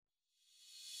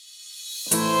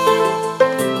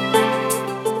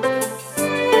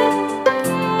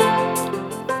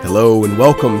Hello and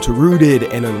welcome to Rooted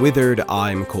and Unwithered.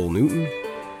 I'm Cole Newton,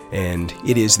 and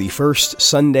it is the first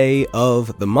Sunday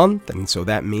of the month, and so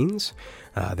that means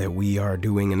that we are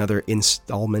doing another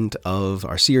installment of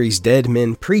our series Dead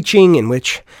Men Preaching, in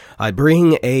which I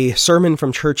bring a sermon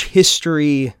from church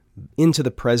history into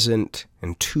the present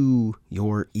and to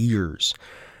your ears.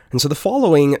 And so the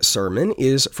following sermon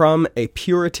is from a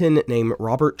Puritan named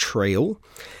Robert Traill,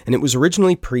 and it was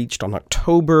originally preached on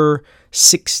October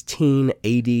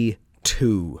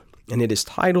 1682, and it is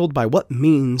titled, "By What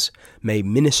Means May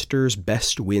Ministers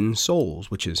Best Win Souls?"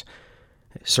 which is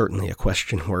certainly a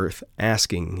question worth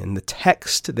asking. And the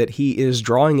text that he is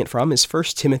drawing it from is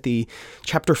 1 Timothy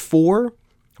chapter 4,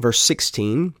 verse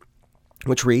 16,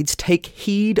 which reads, "Take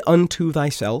heed unto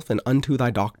thyself and unto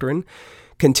thy doctrine.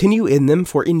 Continue in them,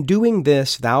 for in doing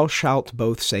this thou shalt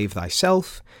both save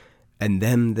thyself and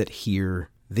them that hear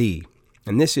thee."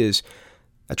 And this is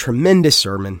a tremendous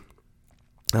sermon.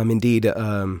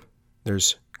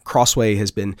 There's Crossway has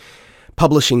been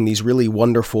publishing these really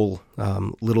wonderful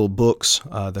little books,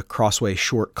 the Crossway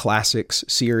Short Classics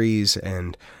series,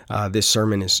 and this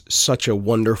sermon is such a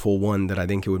wonderful one that I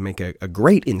think it would make a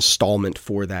great installment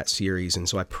for that series. And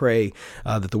so I pray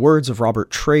that the words of Robert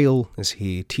Traill, as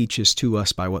he teaches to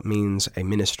us by what means a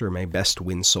minister may best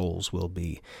win souls, will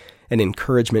be an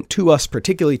encouragement to us,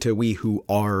 particularly to we who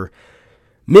are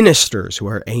ministers who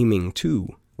are aiming to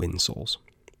win souls.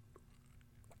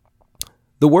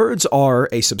 The words are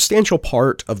a substantial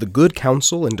part of the good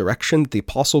counsel and direction that the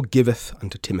apostle giveth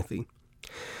unto Timothy,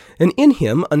 and in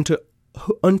him unto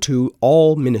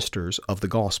all ministers of the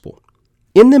gospel.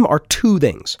 In them are two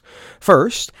things.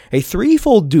 First, a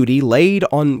threefold duty laid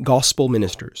on gospel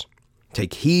ministers.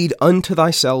 Take heed unto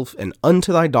thyself and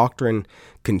unto thy doctrine,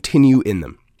 continue in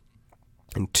them.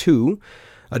 And two,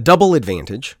 a double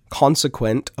advantage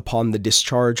consequent upon the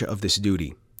discharge of this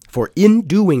duty. For in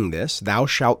doing this, thou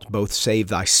shalt both save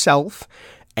thyself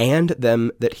and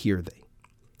them that hear thee.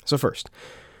 So first,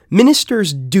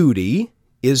 minister's duty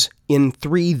is in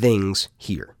three things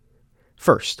here.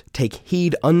 First, take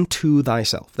heed unto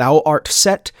thyself. Thou art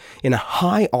set in a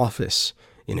high office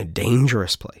in a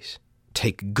dangerous place.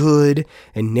 Take good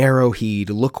and narrow heed.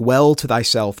 Look well to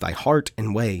thyself, thy heart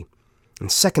and way. And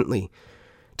secondly,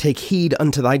 take heed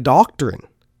unto thy doctrine.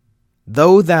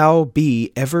 Though thou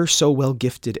be ever so well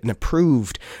gifted and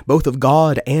approved, both of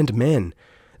God and men,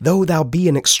 though thou be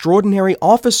an extraordinary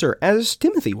officer, as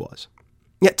Timothy was,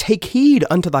 yet take heed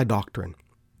unto thy doctrine.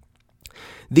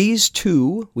 These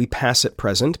two we pass at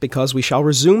present, because we shall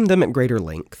resume them at greater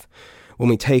length when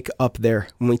we take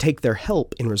their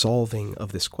help in resolving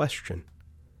of this question.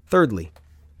 Thirdly,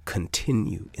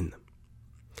 continue in them.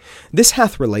 This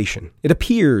hath relation. It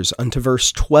appears unto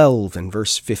verse 12 and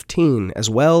verse 15, as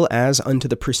well as unto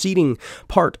the preceding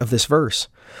part of this verse.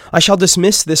 I shall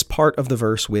dismiss this part of the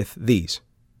verse with these.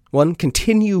 1.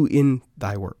 Continue in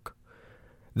thy work.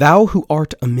 Thou who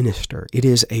art a minister, it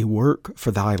is a work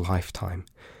for thy lifetime,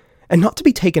 and not to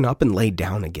be taken up and laid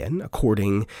down again,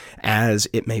 according as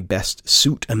it may best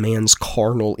suit a man's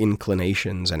carnal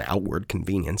inclinations and outward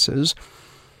conveniences.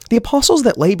 The apostles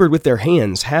that labored with their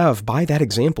hands have, by that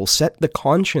example, set the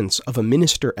conscience of a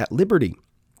minister at liberty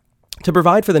to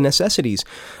provide for the necessities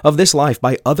of this life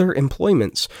by other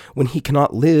employments when he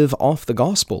cannot live off the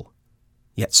gospel.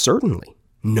 Yet certainly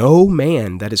no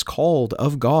man that is called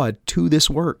of God to this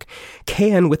work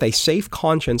can with a safe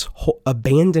conscience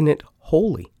abandon it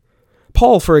wholly.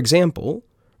 Paul, for example,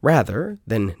 rather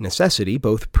than necessity,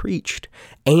 both preached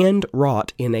and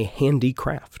wrought in a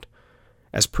handicraft.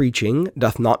 As preaching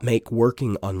doth not make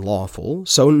working unlawful,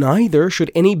 so neither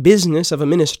should any business of a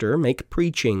minister make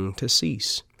preaching to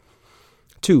cease.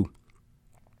 2.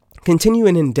 Continue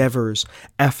in endeavors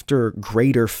after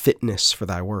greater fitness for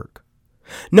thy work.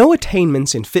 No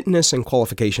attainments in fitness and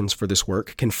qualifications for this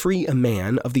work can free a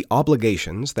man of the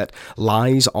obligations that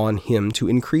lies on him to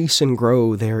increase and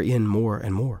grow therein more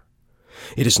and more.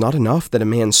 It is not enough that a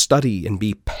man study and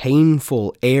be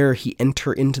painful ere he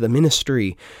enter into the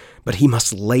ministry, but he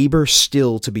must labor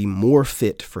still to be more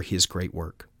fit for his great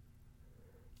work.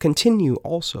 Continue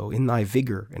also in thy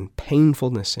vigor and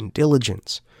painfulness and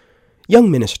diligence.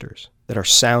 Young ministers that are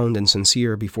sound and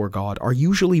sincere before God are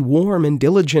usually warm and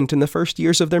diligent in the first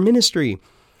years of their ministry,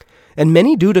 and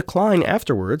many do decline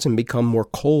afterwards and become more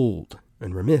cold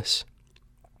and remiss.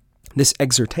 This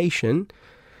exhortation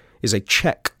is a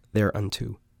check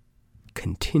thereunto.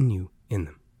 Continue in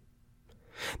them.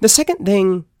 The second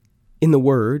thing in the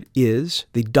word is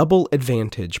the double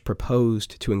advantage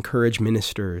proposed to encourage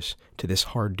ministers to this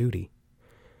hard duty.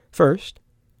 First,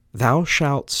 thou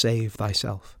shalt save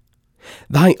thyself.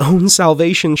 Thy own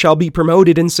salvation shall be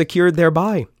promoted and secured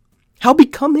thereby. How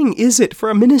becoming is it for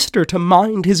a minister to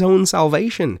mind his own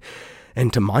salvation,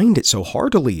 and to mind it so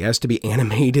heartily as to be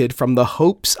animated from the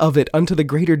hopes of it unto the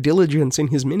greater diligence in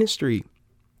his ministry?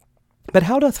 But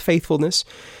how doth faithfulness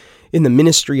in the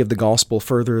ministry of the gospel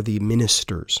further the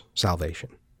minister's salvation?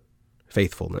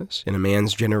 Faithfulness in a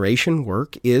man's generation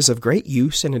work is of great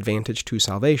use and advantage to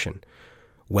salvation.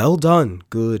 Well done,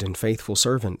 good and faithful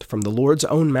servant, from the Lord's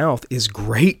own mouth is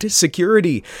great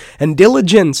security, and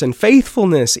diligence and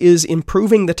faithfulness is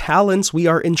improving the talents we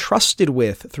are entrusted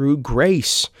with through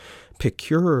grace.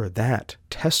 Procure that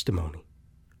testimony.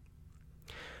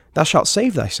 Thou shalt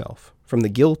save thyself from the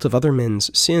guilt of other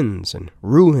men's sins and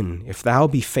ruin if thou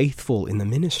be faithful in the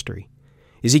ministry.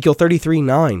 Ezekiel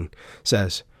 33:9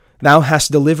 says, Thou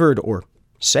hast delivered or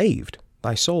saved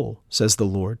thy soul, says the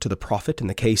Lord to the prophet in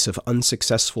the case of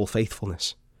unsuccessful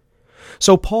faithfulness.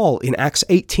 So Paul in Acts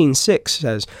 18:6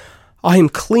 says, I am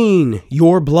clean,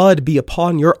 your blood be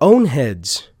upon your own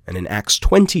heads. And in Acts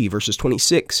 20, verses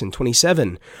 26 and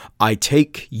 27, I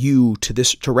take you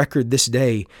to record this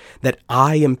day that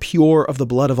I am pure of the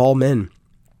blood of all men.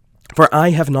 For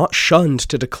I have not shunned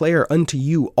to declare unto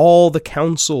you all the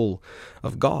counsel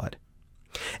of God.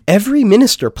 Every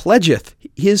minister pledgeth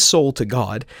his soul to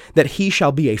God, that he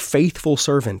shall be a faithful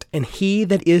servant, and he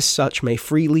that is such may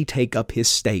freely take up his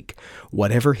stake,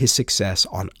 whatever his success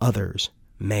on others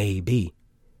may be.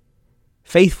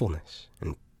 Faithfulness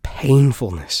and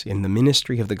painfulness in the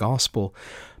ministry of the gospel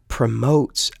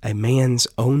promotes a man's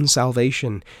own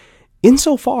salvation,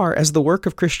 insofar as the work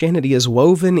of Christianity is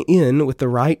woven in with the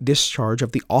right discharge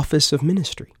of the office of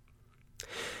ministry.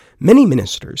 Many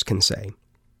ministers can say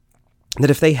that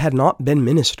if they had not been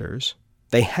ministers,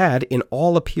 they had in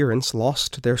all appearance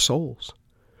lost their souls.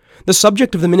 The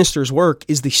subject of the minister's work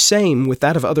is the same with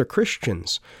that of other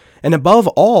Christians, and above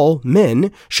all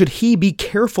men should he be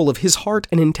careful of his heart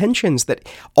and intentions, that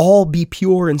all be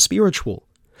pure and spiritual.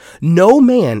 No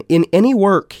man in any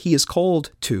work he is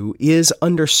called to is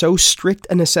under so strict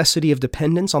a necessity of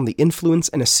dependence on the influence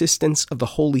and assistance of the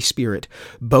Holy Spirit,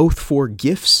 both for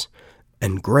gifts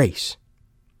and grace.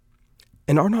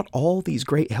 And are not all these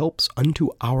great helps unto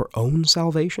our own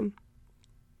salvation?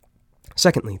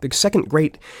 Secondly, the second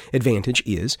great advantage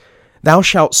is, Thou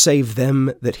shalt save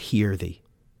them that hear thee.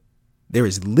 There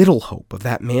is little hope of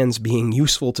that man's being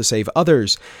useful to save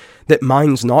others that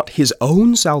minds not his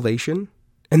own salvation,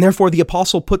 and therefore the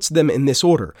apostle puts them in this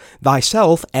order,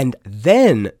 thyself, and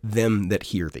then them that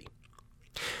hear thee.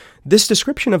 This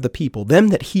description of the people, them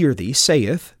that hear thee,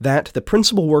 saith that the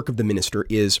principal work of the minister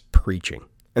is preaching.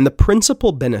 And the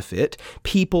principal benefit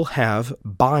people have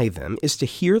by them is to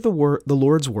hear the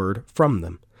Lord's word from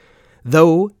them.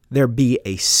 Though there be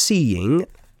a seeing,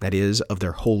 that is, of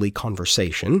their holy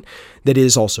conversation, that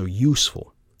is also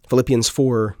useful. Philippians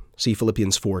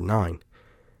 4:9.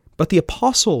 But the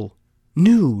apostle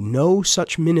knew no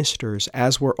such ministers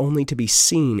as were only to be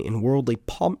seen in worldly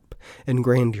pomp and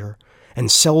grandeur, and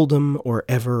seldom or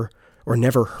ever or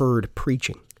never heard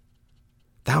preaching.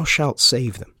 Thou shalt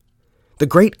save them. The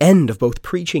great end of both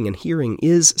preaching and hearing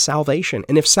is salvation,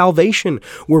 and if salvation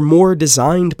were more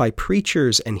designed by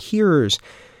preachers and hearers,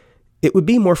 it would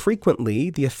be more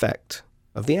frequently the effect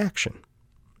of the action.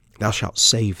 Thou shalt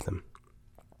save them.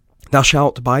 Thou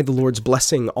shalt, by the Lord's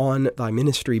blessing on thy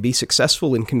ministry, be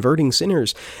successful in converting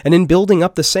sinners and in building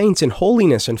up the saints in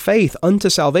holiness and faith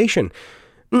unto salvation.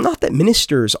 Not that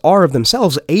ministers are of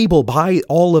themselves able by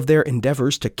all of their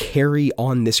endeavors to carry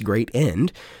on this great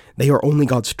end. They are only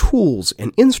God's tools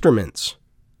and instruments.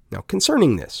 Now,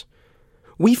 concerning this,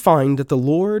 we find that the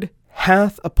Lord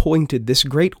hath appointed this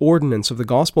great ordinance of the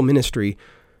gospel ministry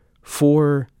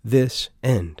for this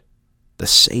end, the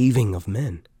saving of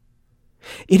men.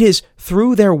 It is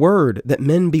through their word that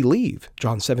men believe,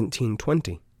 John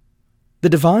 17:20. The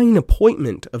divine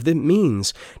appointment of the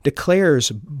means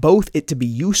declares both it to be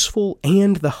useful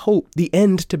and the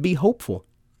end to be hopeful.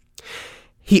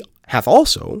 He hath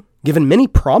also given many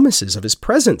promises of his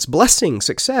presence, blessing,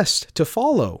 success to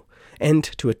follow, and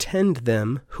to attend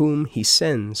them whom he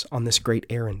sends on this great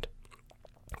errand.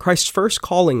 Christ's first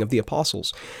calling of the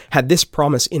apostles had this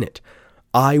promise in it,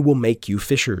 I will make you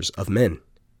fishers of men,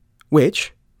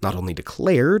 which not only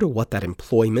declared what that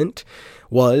employment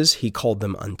was he called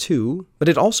them unto, but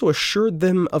it also assured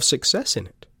them of success in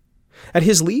it. At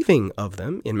his leaving of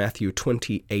them in Matthew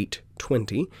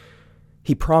 28:20,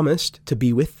 he promised to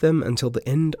be with them until the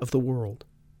end of the world.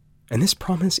 And this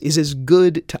promise is as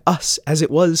good to us as it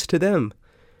was to them.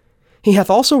 He hath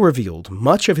also revealed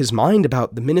much of his mind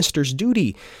about the minister's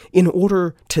duty in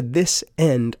order to this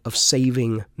end of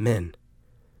saving men.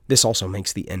 This also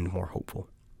makes the end more hopeful.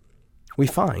 We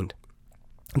find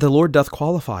The Lord doth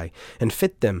qualify and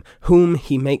fit them whom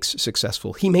he makes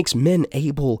successful. He makes men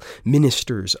able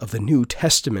ministers of the New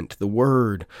Testament, the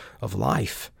word of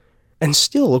life. And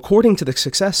still, according to the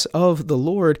success of the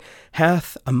Lord,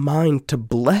 hath a mind to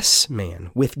bless man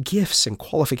with gifts and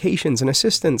qualifications and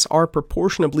assistance are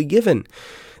proportionably given.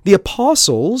 The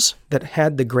apostles that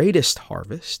had the greatest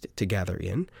harvest to gather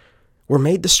in were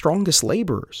made the strongest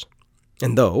laborers.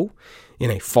 And though, in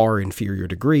a far inferior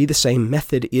degree, the same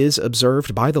method is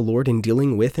observed by the Lord in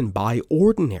dealing with and by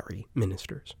ordinary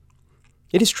ministers.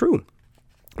 It is true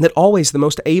that always the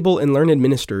most able and learned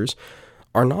ministers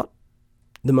are not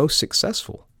the most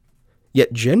successful,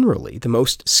 yet generally the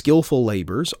most skillful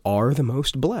laborers are the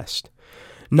most blessed.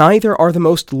 Neither are the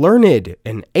most learned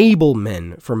and able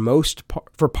men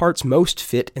for parts most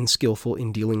fit and skillful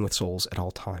in dealing with souls at all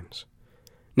times.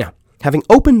 Now, having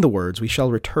opened the words, we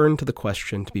shall return to the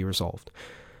question to be resolved.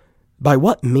 By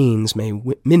what means may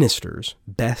ministers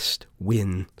best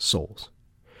win souls?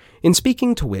 In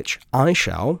speaking to which, I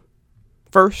shall,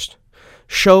 first,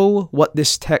 show what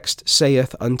this text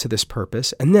saith unto this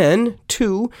purpose, and then,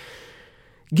 2,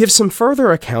 give some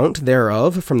further account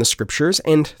thereof from the Scriptures,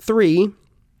 and 3,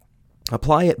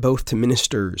 apply it both to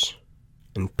ministers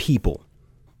and people.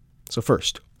 So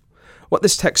first, what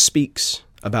this text speaks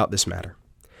about this matter.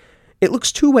 It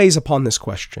looks 2 ways upon this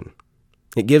question.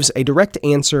 It gives a direct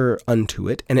answer unto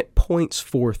it, and it points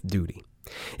forth duty.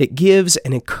 It gives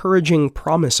an encouraging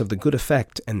promise of the good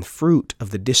effect and fruit of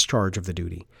the discharge of the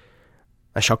duty.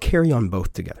 I shall carry on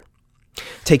both together.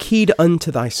 Take heed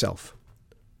unto thyself.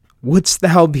 Wouldst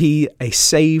thou be a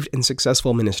saved and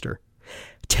successful minister?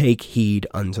 Take heed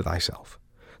unto thyself.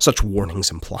 Such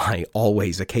warnings imply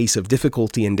always a case of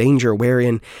difficulty and danger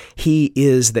wherein he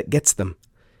is that gets them.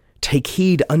 Take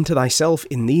heed unto thyself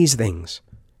in these things.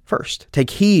 First, take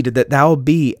heed that thou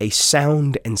be a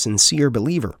sound and sincere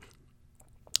believer.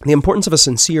 The importance of a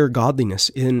sincere godliness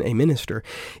in a minister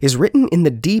is written in the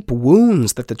deep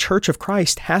wounds that the Church of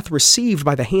Christ hath received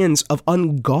by the hands of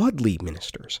ungodly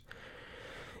ministers.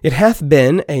 It hath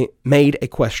been made a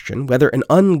question whether an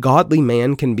ungodly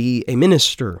man can be a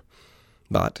minister,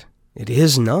 but it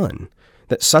is none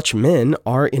that such men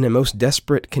are in a most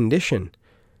desperate condition.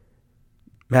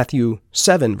 Matthew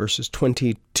 7, verses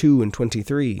 22 and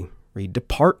 23, read,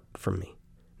 Depart from me,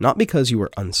 not because you were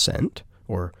unsent,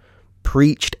 or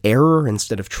preached error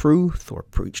instead of truth, or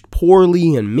preached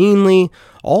poorly and meanly,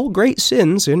 all great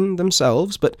sins in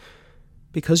themselves, but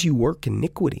because you work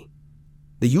iniquity,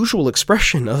 the usual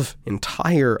expression of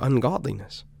entire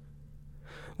ungodliness.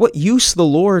 What use the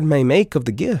Lord may make of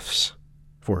the gifts,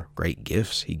 for great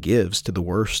gifts he gives to the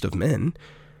worst of men,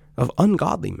 of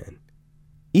ungodly men,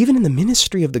 even in the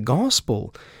ministry of the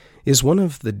gospel, is one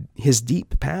of his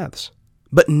deep paths.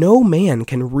 But no man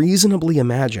can reasonably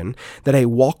imagine that a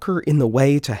walker in the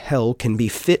way to hell can be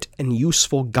fit and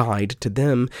useful guide to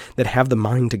them that have the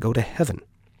mind to go to heaven.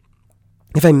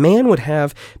 If a man would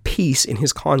have peace in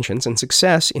his conscience and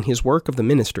success in his work of the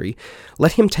ministry,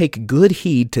 let him take good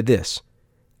heed to this,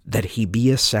 that he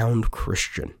be a sound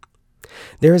Christian.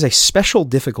 There is a special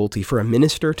difficulty for a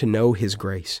minister to know his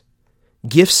grace.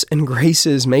 Gifts and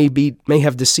graces may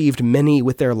have deceived many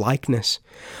with their likeness,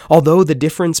 although the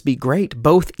difference be great,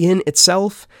 both in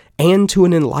itself and to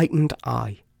an enlightened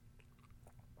eye.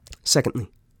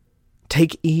 Secondly,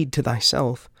 take heed to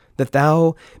thyself, that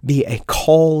thou be a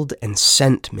called and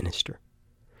sent minister.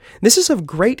 This is of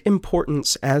great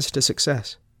importance as to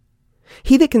success.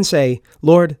 He that can say,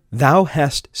 Lord, thou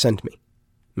hast sent me,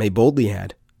 may boldly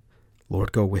add,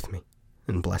 Lord, go with me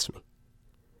and bless me.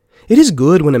 It is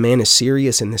good when a man is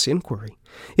serious in this inquiry.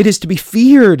 It is to be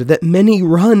feared that many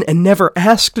run and never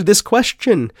asked this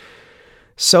question.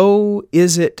 So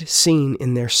is it seen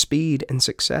in their speed and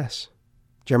success.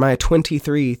 Jeremiah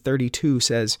 23:32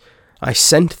 says, I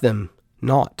sent them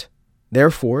not,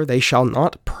 therefore they shall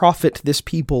not profit this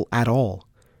people at all.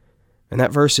 And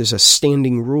that verse is a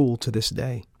standing rule to this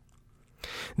day.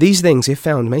 These things, if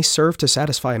found, may serve to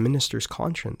satisfy a minister's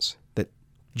conscience, that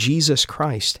Jesus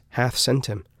Christ hath sent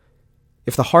him.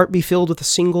 If the heart be filled with a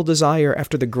single desire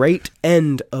after the great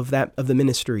end of the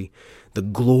ministry, the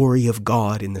glory of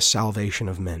God in the salvation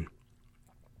of men.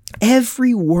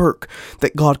 Every work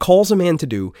that God calls a man to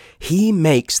do, he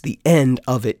makes the end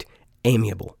of it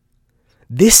amiable.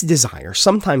 This desire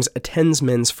sometimes attends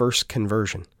men's first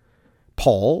conversion.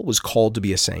 Paul was called to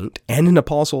be a saint and an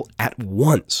apostle at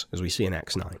once, as we see in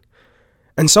Acts 9.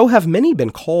 And so have many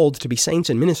been called to be saints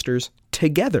and ministers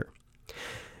together.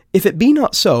 If it be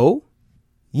not so,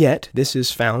 yet this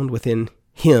is found within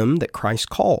him that Christ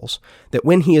calls, that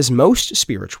when he is most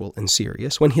spiritual and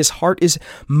serious, when his heart is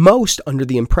most under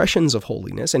the impressions of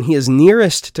holiness, and he is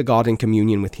nearest to God in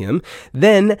communion with him,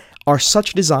 then are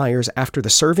such desires after the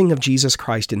serving of Jesus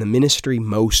Christ in the ministry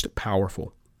most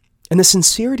powerful. And the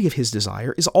sincerity of his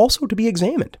desire is also to be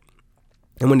examined.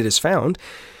 And when it is found,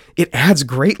 it adds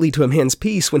greatly to a man's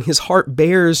peace when his heart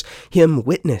bears him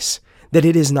witness that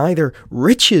it is neither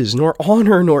riches, nor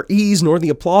honor, nor ease, nor the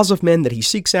applause of men that he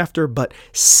seeks after, but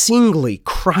singly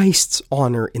Christ's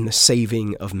honor in the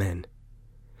saving of men.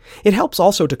 It helps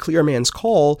also to clear man's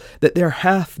call that there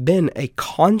hath been a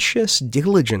conscious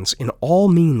diligence in all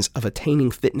means of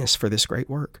attaining fitness for this great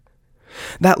work.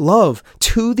 That love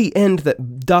to the end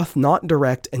that doth not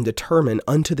direct and determine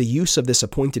unto the use of this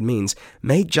appointed means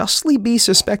may justly be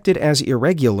suspected as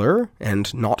irregular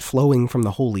and not flowing from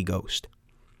the Holy Ghost.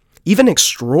 Even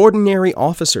extraordinary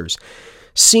officers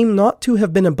seem not to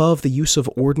have been above the use of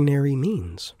ordinary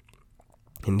means.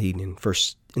 Indeed, in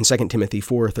 2 Timothy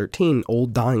 4:13,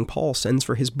 old dying Paul sends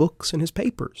for his books and his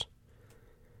papers.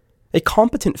 A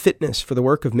competent fitness for the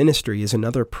work of ministry is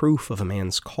another proof of a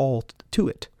man's call to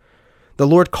it. The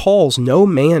Lord calls no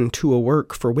man to a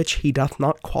work for which he doth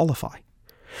not qualify.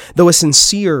 Though a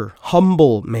sincere,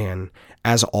 humble man,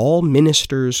 as all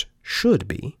ministers should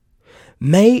be,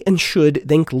 may and should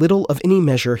think little of any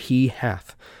measure he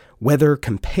hath, whether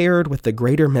compared with the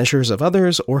greater measures of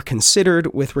others, or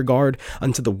considered with regard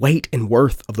unto the weight and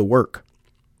worth of the work.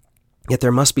 Yet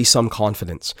there must be some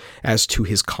confidence as to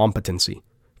his competency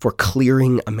for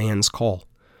clearing a man's call.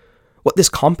 What this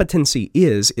competency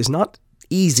is not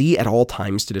easy at all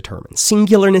times to determine.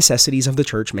 Singular necessities of the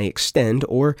church may extend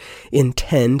or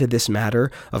intend this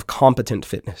matter of competent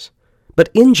fitness. But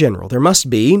in general, there must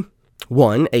be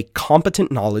 1, a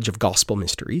competent knowledge of gospel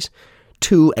mysteries,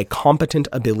 2, a competent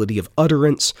ability of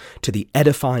utterance to the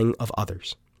edifying of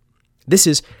others. This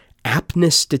is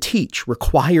aptness to teach,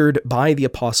 required by the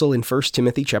apostle in 1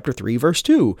 Timothy chapter 3, verse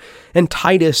 2, and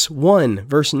Titus 1,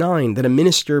 verse 9, that a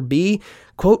minister be,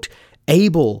 quote,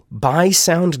 able by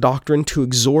sound doctrine to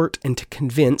exhort and to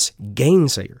convince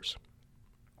gainsayers.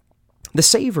 The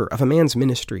savor of a man's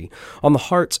ministry on the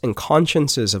hearts and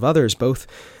consciences of others, both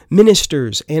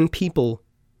ministers and people,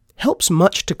 helps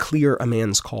much to clear a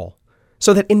man's call,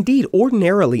 so that indeed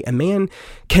ordinarily a man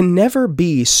can never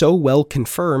be so well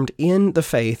confirmed in the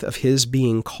faith of his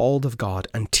being called of God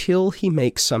until he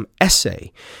makes some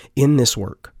essay in this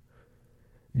work.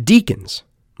 Deacons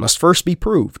must first be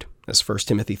proved, as 1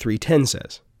 Timothy 3:10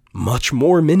 says, much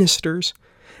more ministers.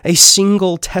 A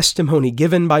single testimony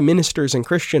given by ministers and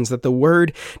Christians that the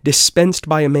word dispensed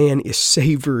by a man is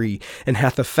savory and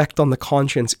hath effect on the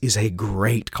conscience is a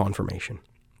great confirmation,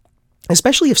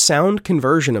 especially if sound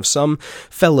conversion of some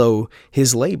fellow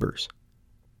his labors.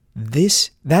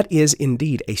 That is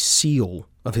indeed a seal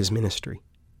of his ministry.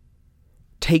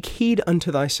 Take heed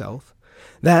unto thyself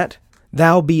that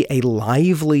thou be a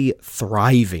lively,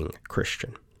 thriving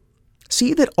Christian.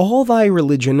 See that all thy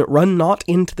religion run not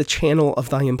into the channel of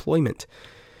thy employment.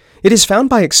 It is found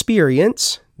by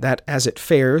experience that as it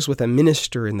fares with a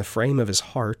minister in the frame of his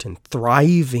heart and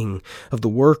thriving of the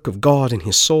work of God in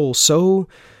his soul, so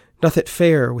doth it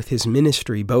fare with his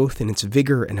ministry both in its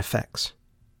vigor and effects.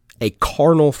 A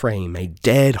carnal frame, a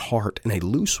dead heart, and a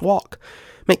loose walk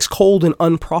makes cold and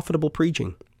unprofitable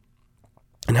preaching.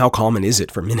 And how common is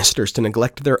it for ministers to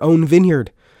neglect their own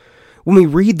vineyard? When we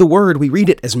read the word, we read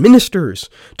it as ministers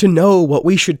to know what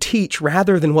we should teach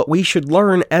rather than what we should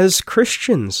learn as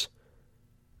Christians.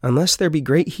 Unless there be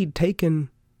great heed taken,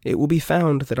 it will be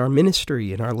found that our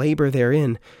ministry and our labor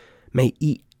therein may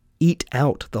eat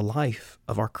out the life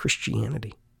of our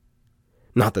Christianity.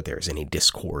 Not that there is any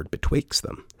discord betwixt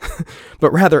them,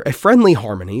 but rather a friendly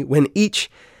harmony when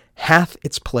each hath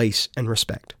its place and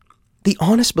respect. The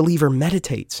honest believer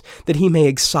meditates that he may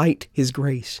excite his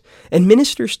grace, and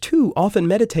ministers too often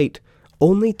meditate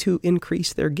only to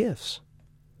increase their gifts.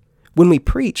 When we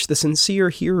preach, the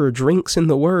sincere hearer drinks in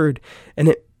the word, and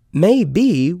it may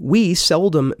be we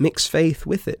seldom mix faith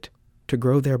with it to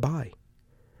grow thereby.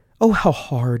 Oh, how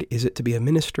hard is it to be a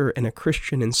minister and a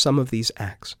Christian in some of these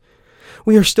acts.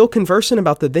 We are still conversant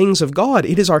about the things of God.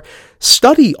 It is our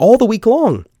study all the week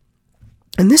long,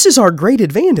 and this is our great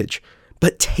advantage.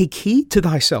 But take heed to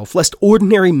thyself, lest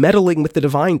ordinary meddling with the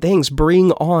divine things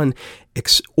bring on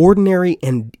extraordinary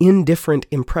and indifferent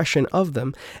impression of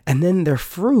them, and then their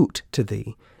fruit to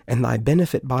thee, and thy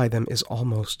benefit by them is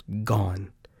almost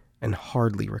gone and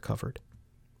hardly recovered.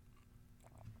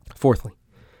 Fourthly,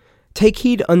 take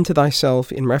heed unto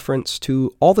thyself in reference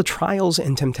to all the trials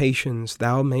and temptations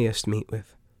thou mayest meet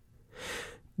with.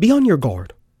 Be on your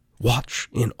guard, watch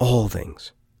in all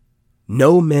things.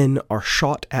 No men are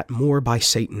shot at more by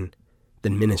Satan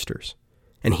than ministers,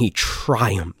 and he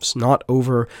triumphs not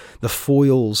over the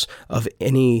foils of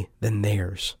any than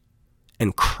theirs.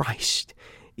 And Christ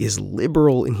is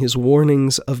liberal in his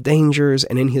warnings of dangers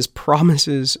and in his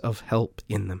promises of help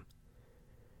in them.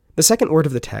 The second word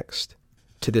of the text,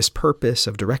 to this purpose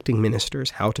of directing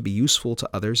ministers how to be useful to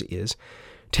others, is,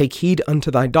 take heed unto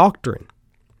thy doctrine.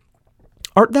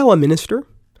 Art thou a minister?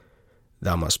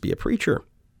 Thou must be a preacher.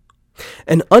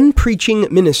 An unpreaching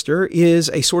minister is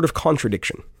a sort of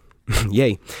contradiction.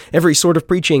 Yea, every sort of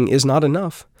preaching is not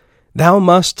enough. Thou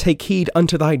must take heed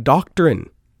unto thy doctrine,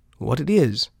 what it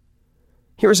is.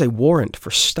 Here is a warrant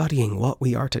for studying what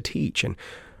we are to teach and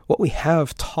what we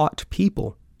have taught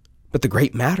people. But the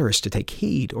great matter is to take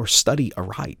heed or study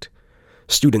aright.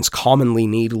 Students commonly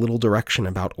need little direction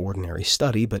about ordinary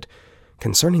study, but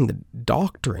concerning the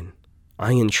doctrine,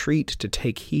 I entreat to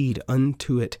take heed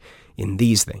unto it in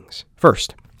these things.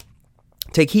 First,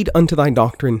 take heed unto thy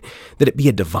doctrine that it be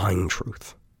a divine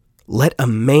truth. Let a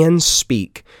man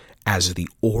speak as the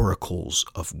oracles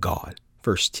of God.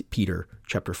 1 Peter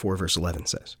chapter 4, verse 11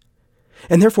 says.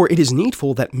 And therefore it is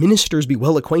needful that ministers be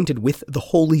well acquainted with the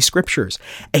Holy Scriptures,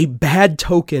 a bad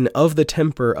token of the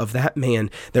temper of that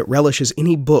man that relishes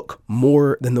any book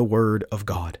more than the Word of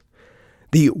God.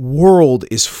 The world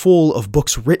is full of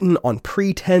books written on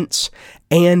pretense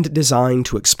and designed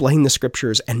to explain the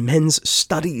Scriptures, and men's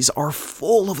studies are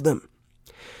full of them.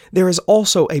 There is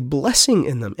also a blessing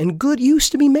in them and good use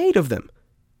to be made of them,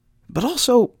 but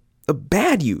also a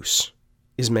bad use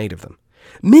is made of them.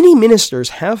 Many ministers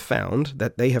have found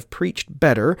that they have preached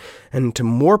better and to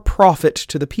more profit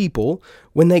to the people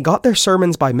when they got their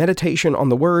sermons by meditation on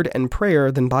the Word and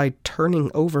prayer than by turning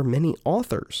over many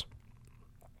authors.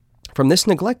 From this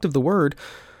neglect of the Word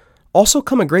also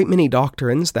come a great many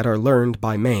doctrines that are learned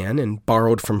by man and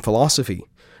borrowed from philosophy,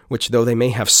 which though they may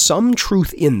have some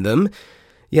truth in them,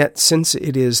 yet since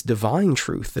it is divine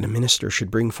truth that a minister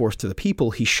should bring forth to the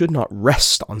people, he should not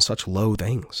rest on such low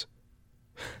things.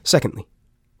 Secondly,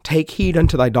 take heed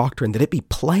unto thy doctrine that it be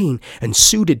plain and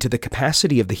suited to the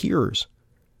capacity of the hearers.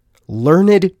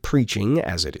 Learned preaching,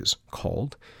 as it is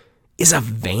called, is a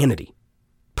vanity,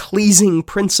 pleasing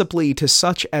principally to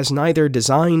such as neither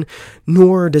design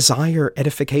nor desire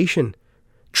edification.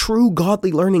 True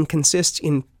godly learning consists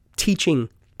in teaching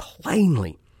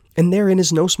plainly, and therein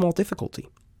is no small difficulty.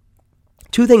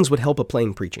 Two things would help a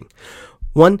plain preaching.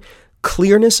 One,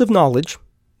 clearness of knowledge.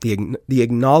 The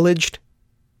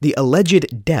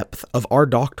alleged depth of our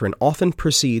doctrine often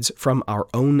proceeds from our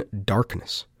own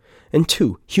darkness. And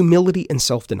two, humility and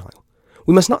self-denial.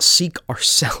 We must not seek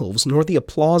ourselves nor the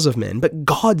applause of men, but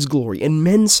God's glory and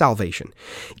men's salvation.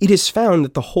 It is found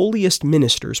that the holiest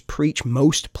ministers preach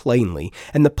most plainly,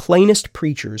 and the plainest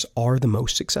preachers are the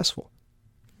most successful.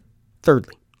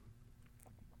 Thirdly,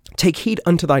 take heed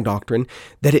unto thy doctrine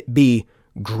that it be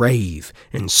grave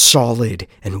and solid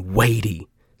and weighty,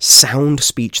 sound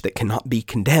speech that cannot be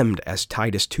condemned, as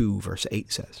Titus 2, verse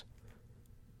 8 says.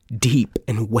 Deep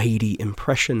and weighty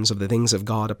impressions of the things of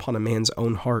God upon a man's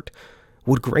own heart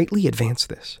would greatly advance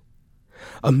this.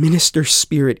 A minister's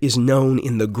spirit is known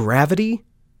in the gravity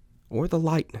or the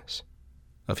lightness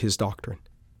of his doctrine.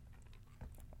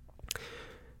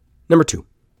 Number 2.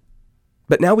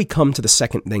 But now we come to the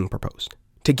second thing proposed,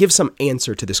 to give some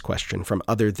answer to this question from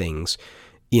other things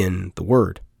in the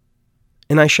Word.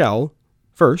 And I shall,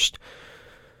 first,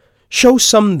 show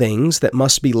some things that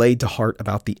must be laid to heart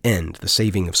about the end, the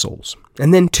saving of souls.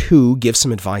 And then 2, give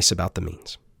some advice about the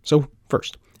means. So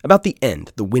first, about the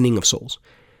end, the winning of souls.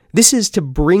 This is to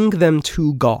bring them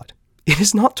to God. It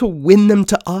is not to win them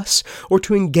to us, or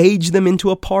to engage them into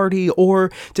a party,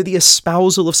 or to the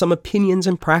espousal of some opinions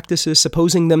and practices,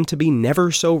 supposing them to be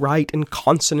never so right and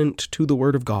consonant to the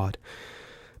Word of God.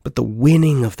 But the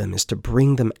winning of them is to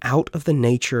bring them out of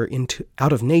nature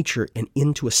and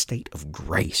into a state of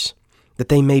grace, that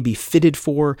they may be fitted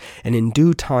for and in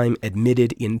due time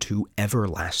admitted into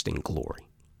everlasting glory.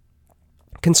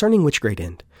 Concerning which great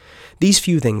end, these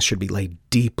few things should be laid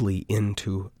deeply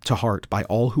to heart by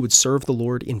all who would serve the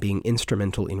Lord in being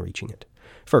instrumental in reaching it.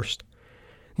 First,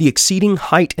 the exceeding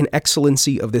height and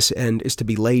excellency of this end is to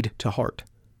be laid to heart.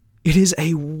 It is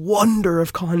a wonder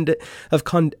of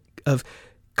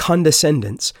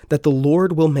condescendence that the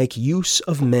Lord will make use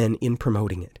of men in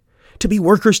promoting it. To be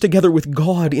workers together with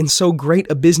God in so great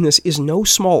a business is no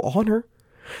small honor.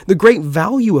 The great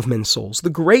value of men's souls, the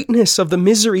greatness of the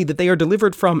misery that they are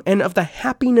delivered from, and of the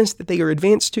happiness that they are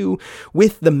advanced to,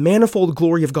 with the manifold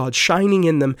glory of God shining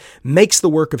in them, makes the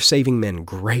work of saving men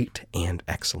great and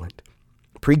excellent.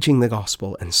 preaching the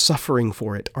gospel and suffering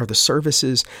for it are the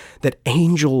services that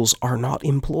angels are not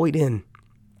employed in.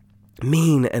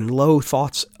 Mean and low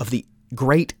thoughts of the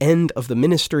great end of the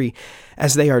ministry,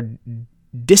 as they are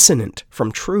dissonant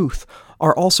from truth,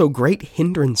 are also great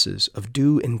hindrances of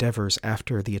due endeavors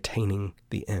after the attaining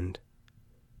the end.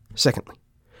 Secondly,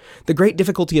 the great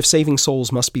difficulty of saving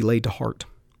souls must be laid to heart.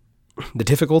 The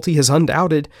difficulty is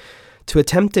undoubted. To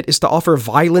attempt it is to offer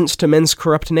violence to men's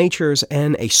corrupt natures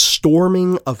and a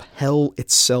storming of hell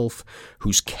itself,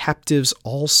 whose captives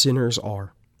all sinners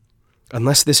are.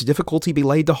 Unless this difficulty be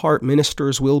laid to heart,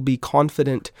 ministers will be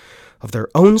confident of their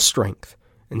own strength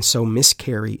and so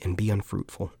miscarry and be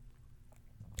unfruitful.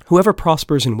 Whoever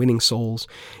prospers in winning souls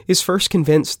is first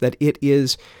convinced that it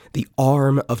is the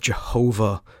arm of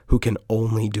Jehovah who can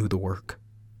only do the work.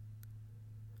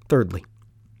 Thirdly,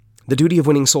 the duty of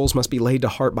winning souls must be laid to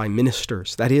heart by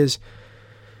ministers. That is,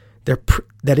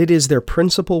 that it is their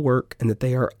principal work and that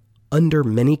they are under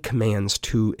many commands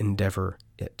to endeavor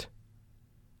it.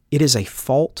 It is a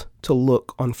fault to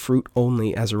look on fruit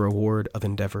only as a reward of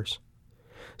endeavors.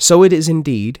 So it is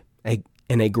indeed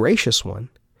a gracious one,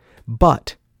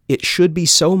 but it should be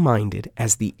so minded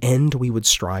as the end we would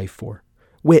strive for,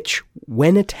 which,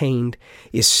 when attained,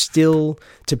 is still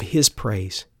to his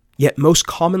praise. Yet most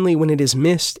commonly when it is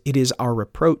missed, it is our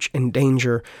reproach and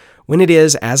danger. When it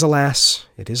is, as alas,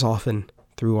 it is often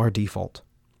through our default.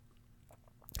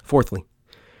 Fourthly,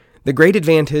 the great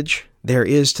advantage there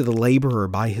is to the laborer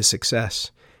by his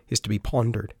success is to be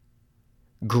pondered.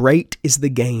 Great is the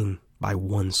gain by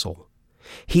one soul.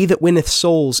 He that winneth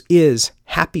souls is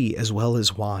happy as well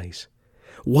as wise.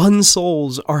 Won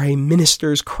souls are a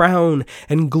minister's crown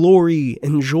and glory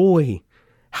and joy.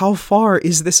 How far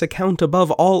is this account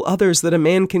above all others that a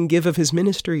man can give of his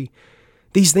ministry?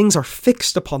 These things are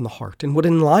fixed upon the heart and would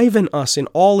enliven us in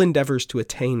all endeavors to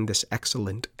attain this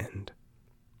excellent end.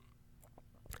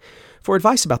 For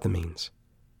advice about the means,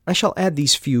 I shall add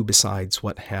these few besides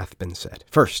what hath been said.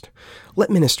 First, let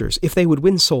ministers, if they would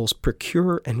win souls,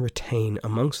 procure and retain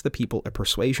amongst the people a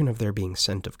persuasion of their being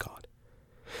sent of God,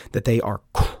 that they are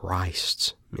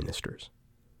Christ's ministers.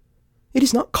 It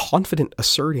is not confident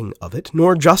asserting of it,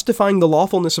 nor justifying the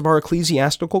lawfulness of our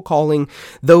ecclesiastical calling,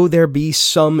 though there be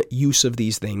some use of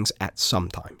these things at some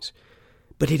times.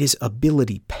 But it is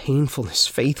ability, painfulness,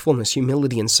 faithfulness,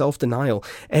 humility, and self-denial,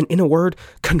 and in a word,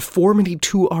 conformity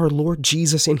to our Lord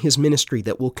Jesus in his ministry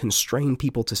that will constrain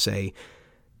people to say,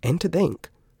 and to think,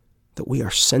 that we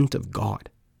are sent of God.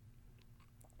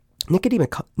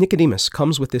 Nicodemus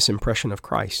comes with this impression of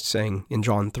Christ, saying in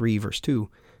John 3, verse 2,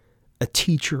 a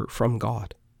teacher from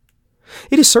God.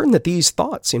 It is certain that these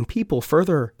thoughts in people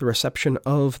further the reception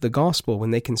of the gospel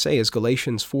when they can say, as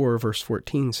Galatians 4, verse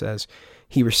 14 says,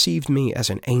 he received me as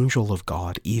an angel of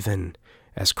God, even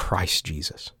as Christ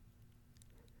Jesus.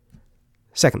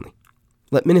 Secondly,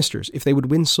 let ministers, if they would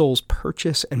win souls,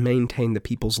 purchase and maintain the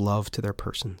people's love to their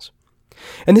persons.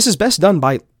 And this is best done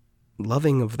by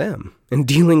loving of them and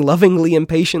dealing lovingly and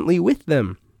patiently with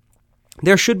them.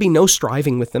 There should be no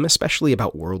striving with them, especially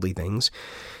about worldly things.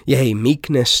 Yea,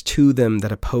 meekness to them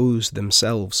that oppose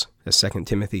themselves, as 2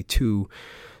 Timothy 2,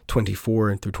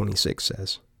 24 through 26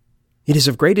 says. It is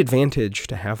of great advantage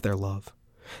to have their love.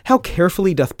 How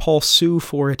carefully doth Paul sue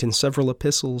for it in several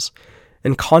epistles,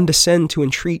 and condescend to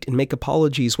entreat and make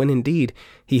apologies when indeed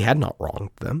he had not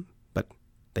wronged them, but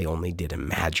they only did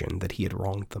imagine that he had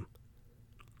wronged them.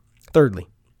 Thirdly,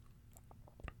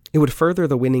 it would further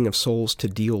the winning of souls to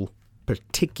deal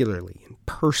particularly and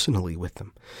personally with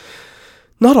them.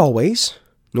 Not always,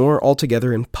 nor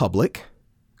altogether in public.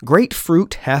 Great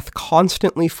fruit hath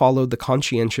constantly followed the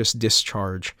conscientious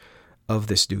discharge of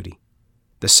this duty.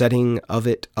 The setting of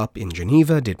it up in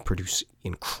Geneva did produce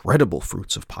incredible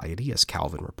fruits of piety, as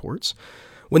Calvin reports.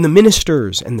 When the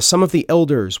ministers and some of the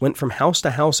elders went from house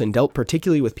to house and dealt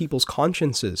particularly with people's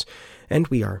consciences, and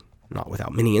we are not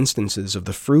without many instances of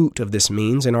the fruit of this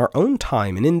means in our own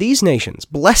time and in these nations.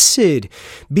 Blessed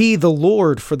be the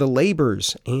Lord for the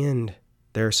labors and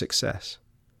their success.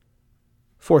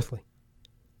 Fourthly,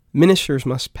 ministers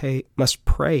must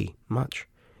pray much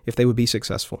if they would be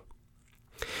successful.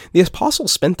 The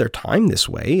apostles spent their time this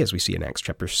way, as we see in Acts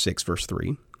chapter 6, verse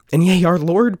 3. And yea, our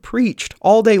Lord preached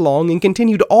all day long and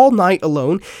continued all night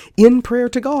alone in prayer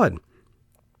to God.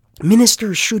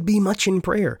 Ministers should be much in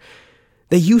prayer.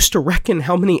 They used to reckon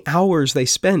how many hours they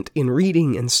spent in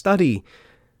reading and study.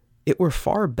 It were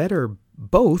far better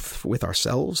both with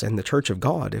ourselves and the church of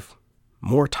God if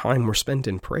more time were spent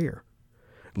in prayer.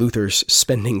 Luther's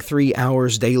spending 3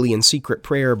 hours daily in secret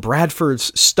prayer,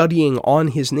 Bradford's studying on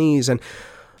his knees, and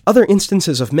other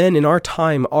instances of men in our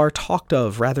time are talked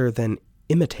of rather than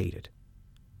imitated.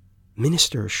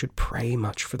 Ministers should pray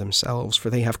much for themselves, for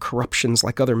they have corruptions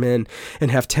like other men,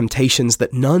 and have temptations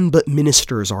that none but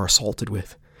ministers are assaulted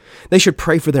with. They should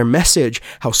pray for their message,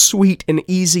 how sweet and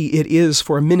easy it is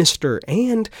for a minister,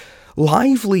 and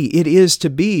lively it is to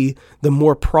be the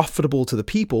more profitable to the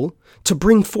people, to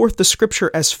bring forth the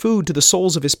Scripture as food to the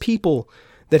souls of his people,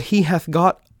 that he hath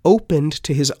got opened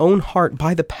to his own heart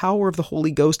by the power of the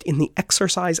Holy Ghost in the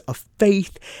exercise of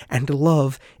faith and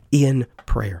love in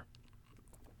prayer.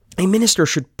 A minister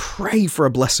should pray for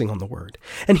a blessing on the word,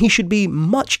 and he should be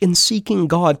much in seeking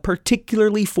God,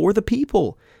 particularly for the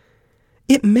people.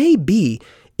 This may be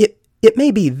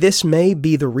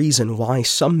the reason why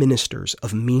some ministers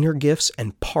of meaner gifts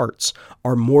and parts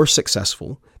are more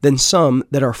successful than some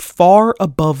that are far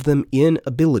above them in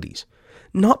abilities,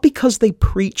 not because they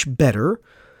preach better,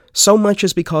 so much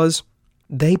as because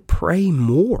they pray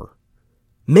more.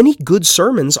 Many good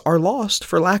sermons are lost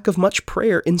for lack of much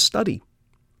prayer in study.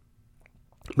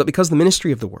 But because the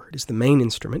ministry of the word is the main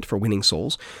instrument for winning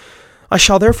souls, I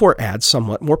shall therefore add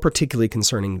somewhat more particularly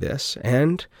concerning this,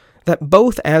 and that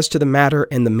both as to the matter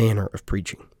and the manner of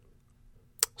preaching.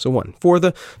 So 1. For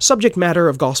the subject matter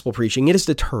of gospel preaching, it is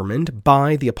determined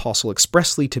by the apostle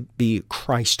expressly to be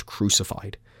Christ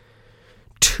crucified.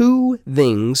 2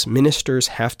 things ministers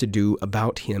have to do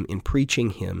about him in preaching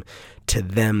him to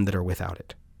them that are without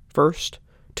it. First,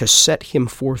 to set him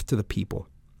forth to the people.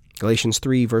 Galatians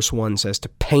 3 verse 1 says to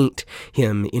paint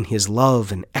him in his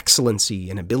love and excellency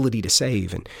and ability to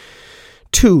save. And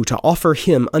 2, to offer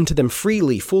him unto them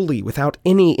freely, fully, without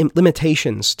any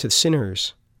limitations to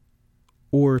sinners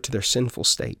or to their sinful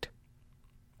state.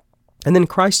 And then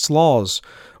Christ's laws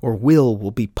or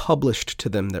will be published to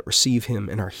them that receive him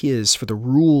and are his for the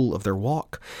rule of their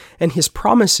walk, and his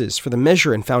promises for the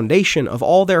measure and foundation of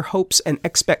all their hopes and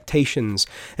expectations,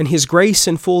 and his grace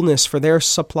and fullness for their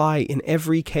supply in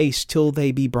every case till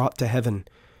they be brought to heaven.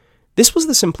 This was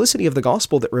the simplicity of the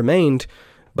gospel that remained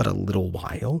but a little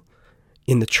while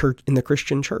in the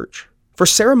Christian church. For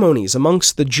ceremonies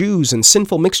amongst the Jews and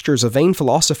sinful mixtures of vain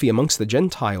philosophy amongst the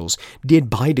Gentiles did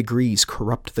by degrees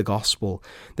corrupt the gospel,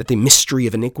 that the mystery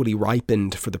of iniquity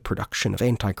ripened for the production of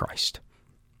Antichrist.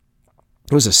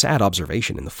 It was a sad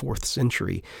observation in the 4th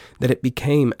century that it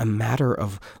became a matter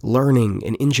of learning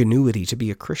and ingenuity to be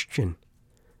a Christian.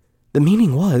 The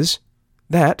meaning was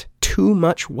that too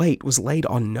much weight was laid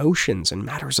on notions and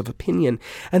matters of opinion,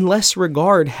 and less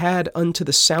regard had unto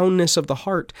the soundness of the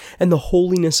heart and the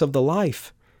holiness of the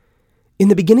life. In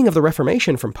the beginning of the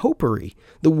Reformation from popery,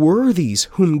 the worthies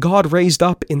whom God raised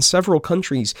up in several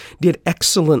countries did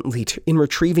excellently in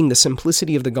retrieving the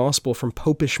simplicity of the gospel from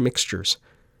popish mixtures.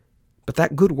 But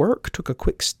that good work took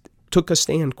a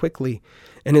stand quickly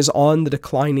and is on the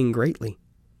declining greatly.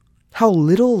 How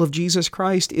little of Jesus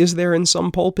Christ is there in some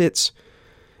pulpits!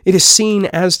 It is seen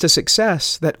as to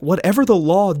success that whatever the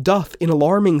law doth in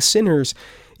alarming sinners,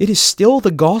 it is still the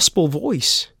gospel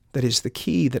voice that is the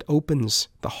key that opens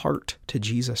the heart to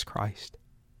Jesus Christ.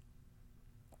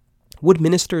 Would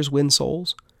ministers win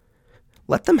souls?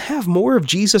 Let them have more of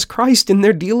Jesus Christ in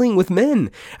their dealing with men,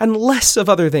 and less of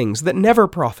other things that never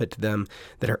profit them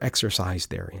that are exercised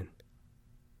therein.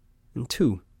 And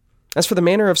 2, as for the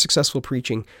manner of successful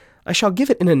preaching, I shall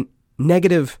give it in a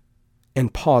negative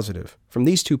and positive from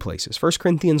these 2 places, 1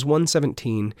 Corinthians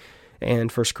 1:17 and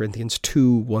 1 Corinthians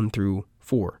 2:1 through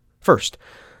 4. First,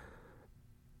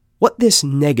 what this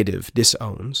negative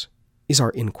disowns is our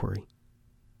inquiry.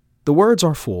 The words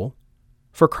are full,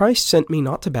 for Christ sent me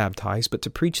not to baptize, but to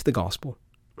preach the gospel,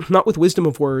 not with wisdom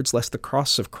of words, lest the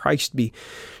cross of Christ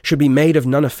should be made of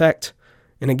none effect.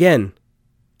 And again,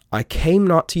 I came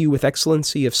not to you with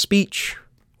excellency of speech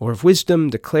or of wisdom,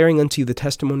 declaring unto you the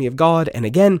testimony of God. And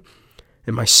again,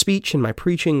 and my speech and my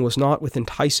preaching was not with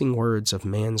enticing words of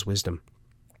man's wisdom.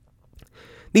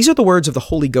 These are the words of the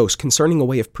Holy Ghost concerning a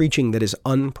way of preaching that is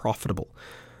unprofitable,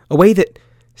 a way that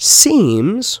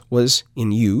seems was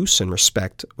in use and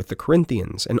respect with the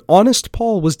Corinthians, and honest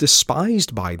Paul was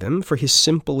despised by them for his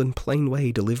simple and plain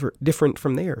way different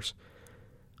from theirs.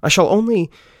 I shall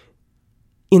only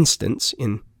instance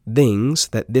in things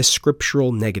that this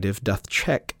scriptural negative doth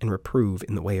check and reprove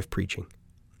in the way of preaching.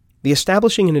 The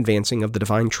establishing and advancing of the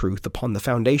divine truth upon the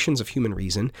foundations of human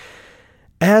reason,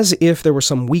 as if there were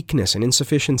some weakness and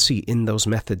insufficiency in those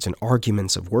methods and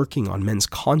arguments of working on men's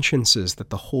consciences that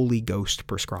the Holy Ghost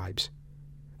prescribes.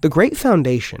 The great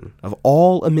foundation of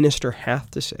all a minister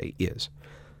hath to say is,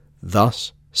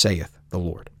 Thus saith the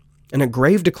Lord. And a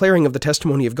grave declaring of the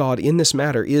testimony of God in this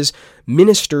matter is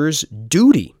ministers'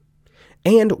 duty,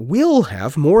 and will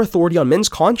have more authority on men's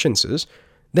consciences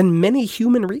than many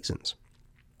human reasons.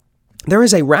 There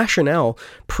is a rational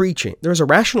preaching,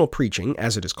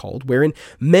 as it is called, wherein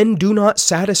men do not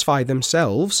satisfy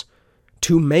themselves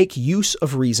to make use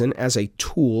of reason as a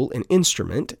tool and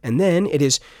instrument, and then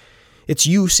its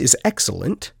use is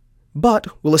excellent, but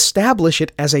will establish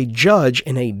it as a judge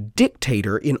and a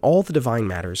dictator in all the divine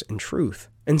matters and truth,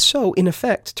 and so, in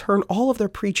effect, turn all of their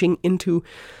preaching into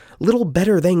little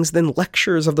better things than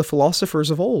lectures of the philosophers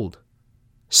of old,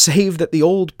 save that the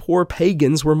old poor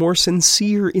pagans were more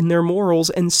sincere in their morals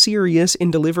and serious in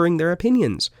delivering their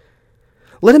opinions.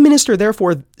 Let a minister,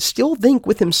 therefore, still think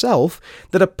with himself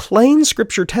that a plain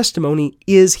Scripture testimony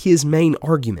is his main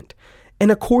argument,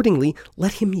 and accordingly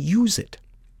let him use it.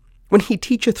 When he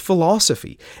teacheth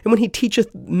philosophy, and when he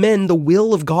teacheth men the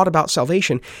will of God about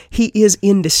salvation, he is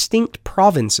in distinct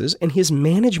provinces, and his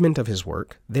management of his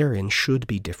work therein should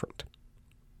be different.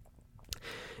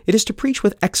 It is to preach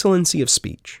with excellency of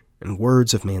speech and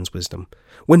words of man's wisdom.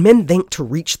 When men think to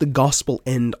reach the gospel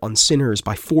end on sinners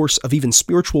by force of even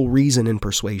spiritual reason and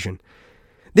persuasion,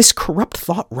 this corrupt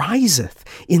thought riseth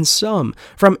in some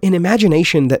from an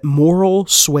imagination that moral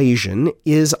suasion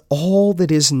is all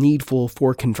that is needful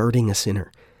for converting a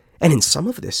sinner. And in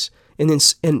some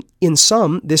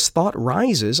this thought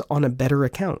rises on a better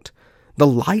account. The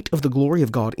light of the glory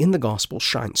of God in the gospel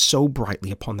shines so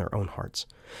brightly upon their own hearts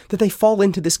that they fall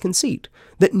into this conceit,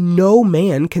 that no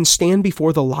man can stand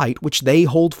before the light which they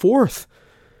hold forth.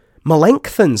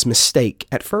 Melanchthon's mistake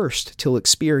at first, till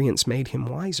experience made him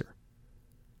wiser.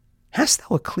 Hast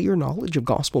thou a clear knowledge of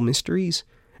gospel mysteries?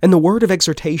 And the word of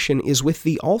exhortation is with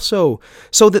thee also,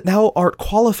 so that thou art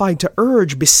qualified to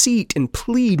urge, beseech, and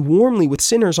plead warmly with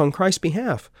sinners on Christ's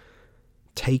behalf.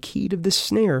 Take heed of this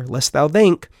snare, lest thou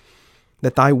think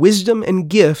that thy wisdom and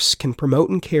gifts can promote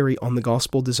and carry on the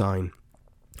gospel design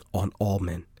on all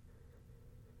men.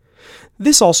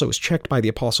 This also is checked by the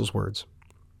apostles' words,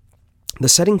 the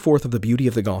setting forth of the beauty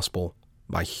of the gospel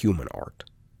by human art.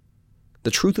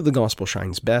 The truth of the gospel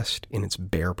shines best in its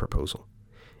bare proposal,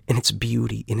 in its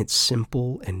beauty, in its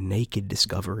simple and naked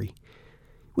discovery.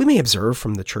 We may observe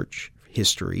from the church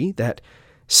history that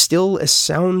still as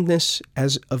soundness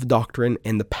as of doctrine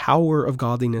and the power of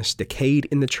godliness decayed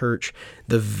in the church,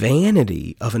 the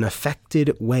vanity of an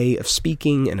affected way of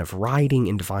speaking and of writing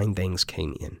in divine things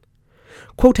came in.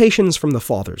 Quotations from the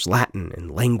fathers, Latin, and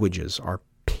languages are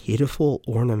pitiful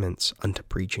ornaments unto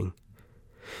preaching.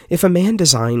 If a man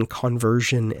design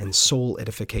conversion and soul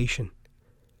edification,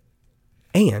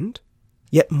 and,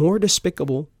 yet more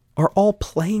despicable, are all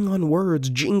playing on words,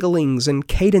 jinglings, and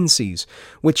cadencies,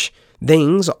 which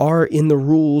things are in the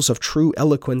rules of true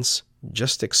eloquence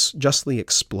justly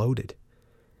exploded.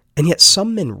 And yet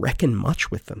some men reckon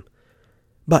much with them.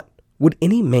 But would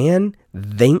any man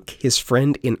think his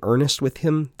friend in earnest with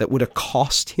him that would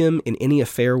accost him in any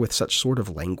affair with such sort of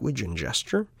language and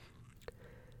gesture?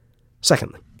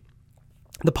 Secondly,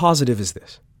 the positive is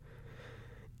this: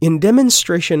 in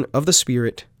demonstration of the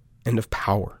Spirit and of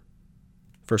power.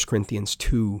 1 Corinthians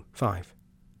 2:5.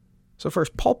 So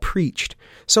first, Paul preached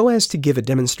so as to give a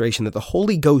demonstration that the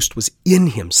Holy Ghost was in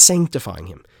him, sanctifying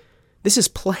him. This is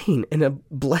plain and a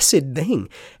blessed thing.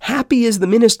 Happy is the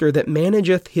minister that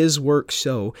manageth his work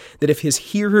so that if his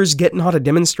hearers get not a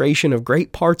demonstration of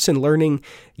great parts in learning,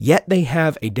 yet they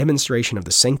have a demonstration of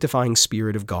the sanctifying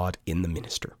Spirit of God in the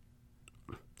minister.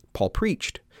 Paul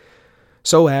preached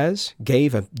so as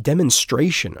gave a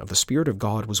demonstration of the Spirit of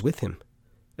God was with him,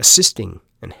 assisting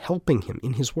and helping him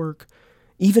in his work,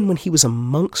 even when he was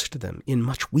amongst them in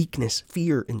much weakness,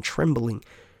 fear, and trembling.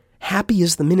 Happy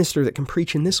is the minister that can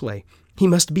preach in this way. He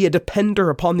must be a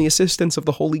depender upon the assistance of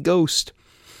the Holy Ghost.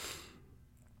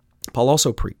 Paul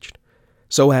also preached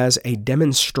so as a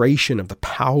demonstration of the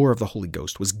power of the Holy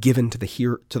Ghost was given to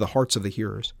the hearts of the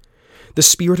hearers. The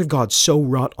Spirit of God so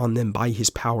wrought on them by his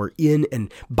power in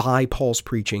and by Paul's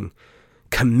preaching,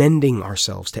 commending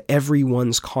ourselves to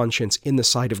everyone's conscience in the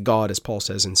sight of God, as Paul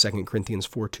says in 2 Corinthians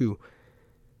 4:2.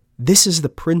 This is the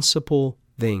principal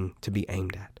thing to be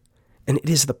aimed at, and it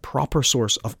is the proper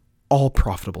source of all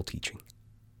profitable teaching.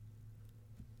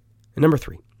 And number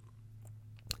 3,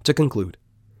 to conclude,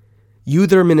 you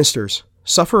that are ministers,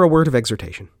 suffer a word of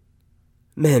exhortation.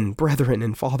 Men, brethren,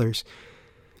 and fathers,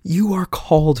 you are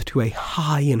called to a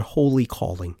high and holy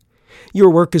calling. Your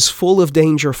work is full of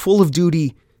danger, full of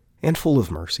duty, and full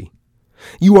of mercy.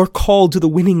 You are called to the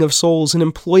winning of souls, an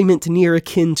employment near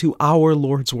akin to our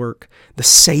Lord's work, the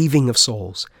saving of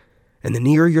souls. And the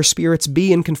nearer your spirits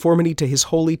be in conformity to his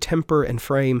holy temper and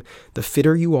frame, the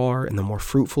fitter you are and the more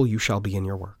fruitful you shall be in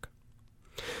your work.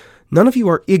 None of you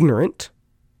are ignorant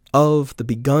of the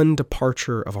begun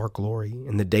departure of our glory,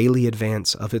 and the daily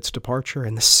advance of its departure,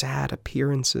 and the sad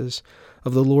appearances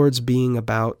of the Lord's being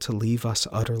about to leave us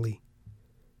utterly.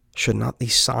 Should not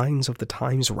these signs of the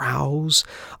times rouse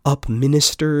up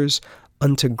ministers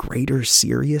unto greater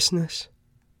seriousness?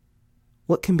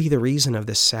 What can be the reason of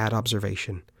this sad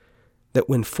observation, that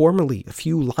when formerly a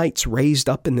few lights raised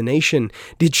up in the nation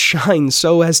did shine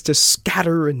so as to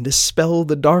scatter and dispel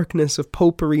the darkness of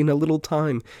popery in a little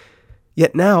time,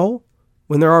 yet now,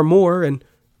 when there are more and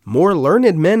more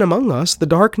learned men among us, the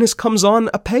darkness comes on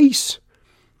apace?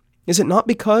 Is it not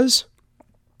because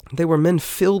they were men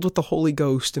filled with the Holy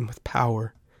Ghost and with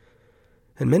power?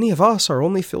 And many of us are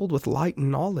only filled with light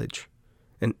and knowledge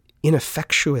and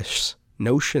ineffectuous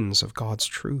notions of God's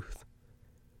truth.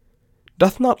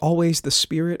 Doth not always the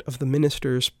spirit of the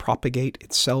ministers propagate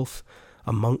itself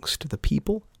amongst the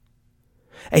people?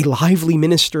 A lively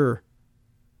minister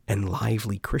and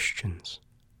lively Christians.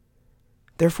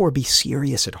 Therefore be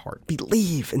serious at heart,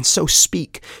 believe and so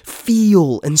speak,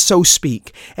 feel and so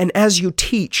speak, and as you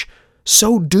teach,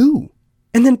 so do.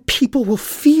 And then people will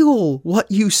feel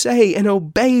what you say and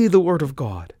obey the word of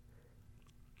God.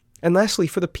 And lastly,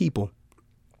 for the people,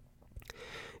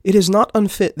 it is not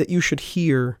unfit that you should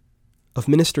hear of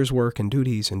ministers' work and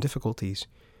duties and difficulties.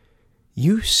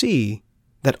 You see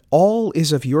that all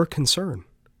is of your concern.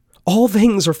 All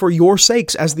things are for your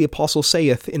sakes, as the apostle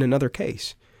saith in another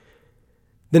case.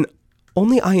 Then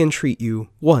only I entreat you,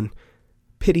 1,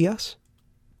 pity us.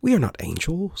 We are not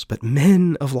angels, but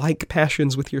men of like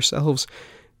passions with yourselves.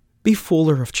 Be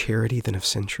fuller of charity than of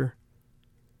censure.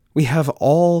 We have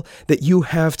all that you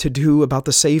have to do about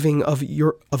the saving of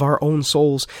our own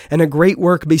souls, and a great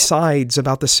work besides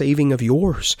about the saving of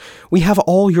yours. We have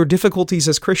all your difficulties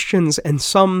as Christians, and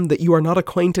some that you are not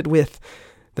acquainted with,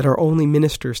 that are only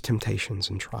ministers' temptations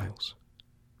and trials.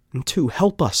 And 2,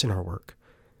 help us in our work.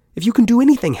 If you can do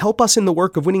anything, help us in the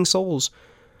work of winning souls.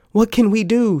 What can we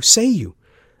do, say you?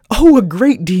 Oh, a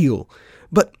great deal.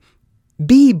 But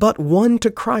be but one to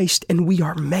Christ, and we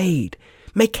are made.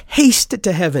 Make haste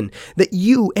to heaven, that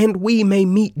you and we may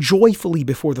meet joyfully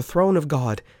before the throne of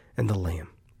God and the Lamb.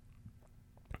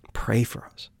 Pray for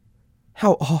us.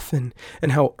 How often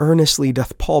and how earnestly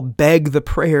doth Paul beg the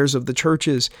prayers of the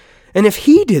churches, and if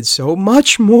he did so,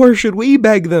 much more should we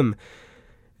beg them.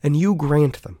 And you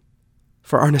grant them,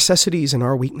 for our necessities and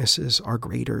our weaknesses are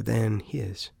greater than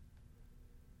his.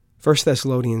 1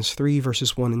 Thessalonians 3,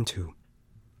 verses 1 and 2.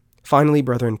 Finally,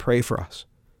 brethren, pray for us,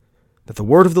 that the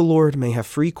word of the Lord may have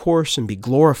free course and be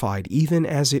glorified, even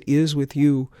as it is with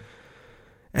you,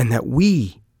 and that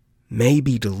we may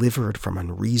be delivered from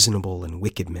unreasonable and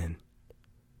wicked men,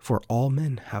 for all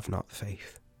men have not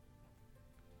faith.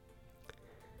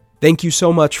 Thank you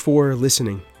so much for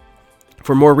listening.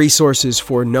 For more resources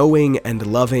for knowing and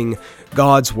loving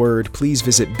God's Word, please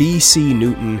visit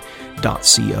bcnewton.co.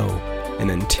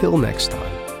 And until next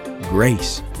time,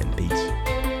 grace and peace.